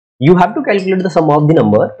You have to calculate the sum of the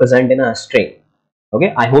number present in a string.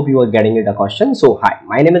 Okay, I hope you are getting it a question. So hi,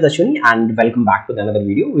 my name is Ashwini and welcome back to another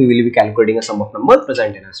video. We will be calculating a sum of numbers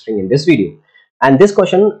present in a string in this video. And this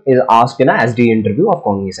question is asked in a SDE interview of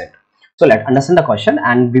Cognizant. So let's understand the question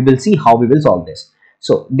and we will see how we will solve this.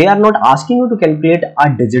 So they are not asking you to calculate a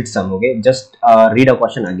digit sum. Okay, just read a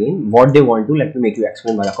question again. What they want to, let me make you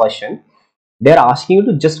explain by the question. They are asking you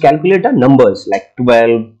to just calculate the numbers like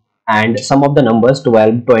 12 and sum of the numbers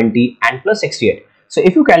 12, 20 and plus 68. So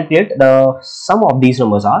if you calculate, the sum of these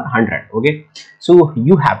numbers are 100. Okay, so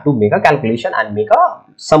you have to make a calculation and make a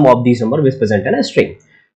sum of these numbers which present in a string.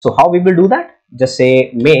 So how we will do that? Just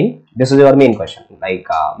say main. This is your main question, like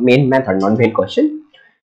main method, not main question.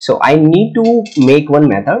 So I need to make one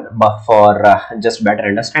method, but for just better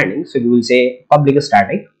understanding, so we will say public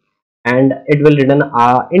static, and it will return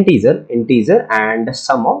a integer and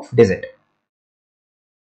sum of digit.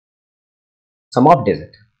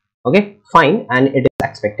 Okay, fine, and it is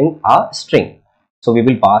expecting a string, so we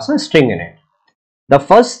will pass a string in it. The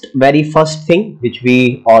very first thing which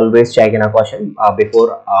we always check in a question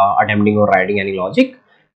before attempting or writing any logic,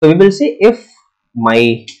 so we will say if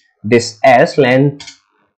this s length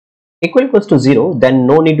equals to 0, then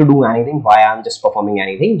no need to do anything. Why I'm just performing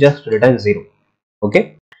anything, just return 0.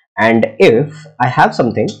 Okay, and if I have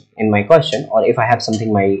something in my question, or if I have something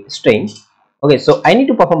in my string, okay, so I need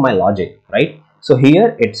to perform my logic, right? So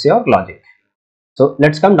here it's your logic. So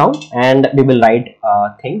let's come down and we will write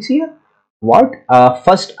things here. What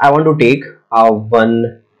first I want to take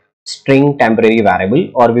one string temporary variable,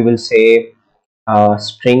 or we will say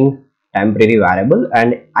string temporary variable,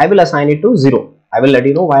 and I will assign it to 0. I will let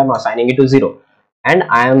you know why I'm assigning it to 0, and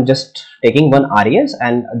I am just taking one res,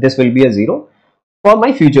 and this will be a 0 for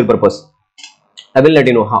my future purpose. I will let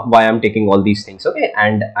you know why I'm taking all these things. Okay,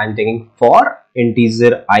 and I'm taking for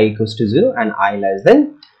integer I equals to 0 and I less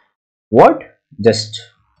than what? Just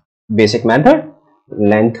basic method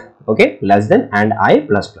length, okay, less than and I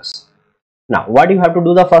plus plus. Now what you have to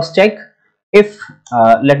do, the first check, if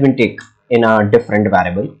let me take in a different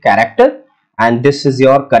variable character, and this is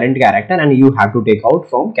your current character, and you have to take out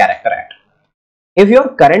from character at. If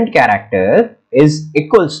your current character is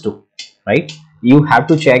equals to, right, you have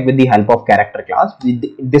to check with the help of character class.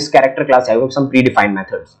 With this character class I have some predefined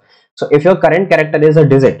methods. So if your current character is a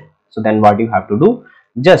digit, so then what you have to do,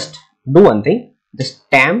 just do one thing, just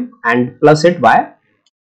temp and plus it by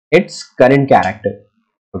its current character.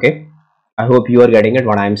 Okay, I hope you are getting it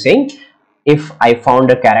what I am saying. If I found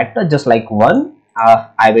a character just like 1,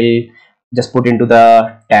 I will just put into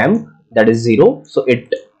the temp, that is 0. So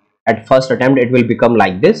it at first attempt it will become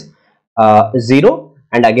like this, 0,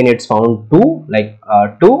 and again it's found 2, like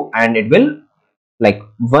 2, and it will like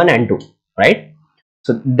 1 and 2, right?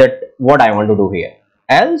 So that what I want to do here.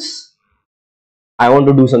 Else I want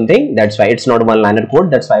to do something, that's why it's not one liner code,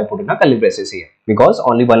 that's why I put in a curly braces here, because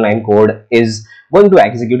only one line code is going to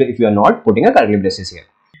execute if you are not putting a curly braces here.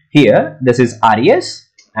 Here this is res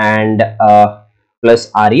and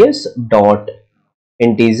plus res dot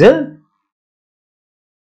integer,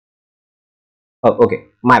 oh, okay,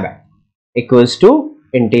 my bad, equals to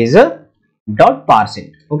integer dot parse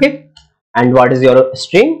int. Okay, and what is your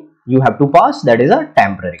string you have to pass? That is a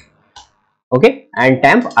temporary. Okay, and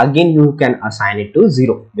temp again you can assign it to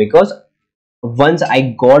 0, because once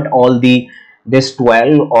I got all this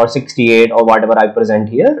 12 or 68 or whatever I present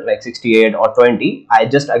here, like 68 or 20, I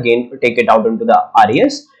just again take it out into the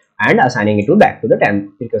res and assigning it to back to the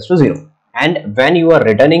temp equals to 0. And when you are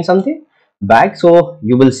returning something back, so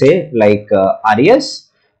you will say like res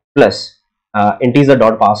plus integer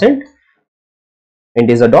dot parse int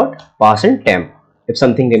temp. If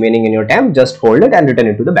something remaining in your temp, just hold it and return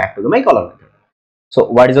it to the back to the my caller method. So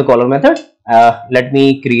what is a caller method? Let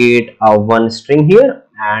me create a one string here,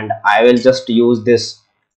 and I will just use this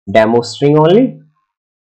demo string only.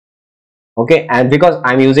 Okay, and because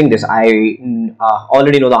I'm using this, I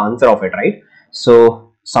already know the answer of it, right?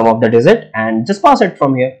 So sum of the digit and just pass it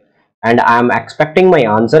from here, and I'm expecting my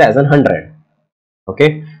answer as 100.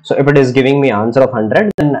 Okay, so if it is giving me answer of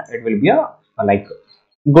 100, then it will be a like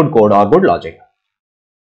good code or good logic.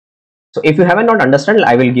 So if you haven't not understand,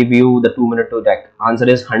 I will give you the 2 minute to that. Answer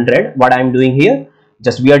is 100. What I am doing here,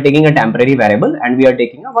 just we are taking a temporary variable and we are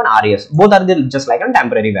taking a one res. Both are just like a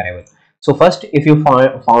temporary variable. So first, if you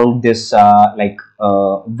found this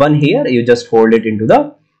one here, you just hold it into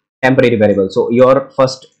the temporary variable. So your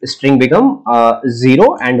first string become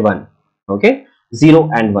 0 and 1. Okay, 0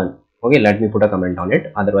 and 1. Okay, let me put a comment on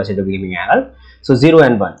it, otherwise it will give me error. So 0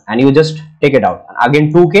 and 1, and you just take it out. And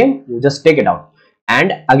again 2 came, you just take it out.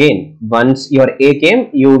 And again once your a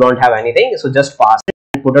came, you don't have anything, so just pass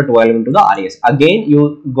it and put a 12 into the RES. Again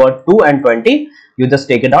you got 2 and 20, you just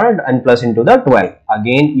take it out and plus into the 12.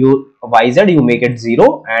 Again you YZ you make it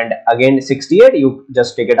 0, and again 68 you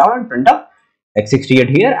just take it out and print up like 68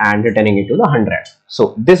 here and returning it to the 100.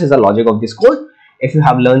 So this is the logic of this code. If you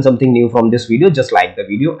have learned something new from this video, just like the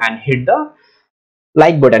video and hit the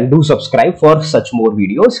like button. Do subscribe for such more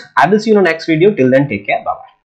videos. I will see you in the next video. Till then, take care. Bye bye.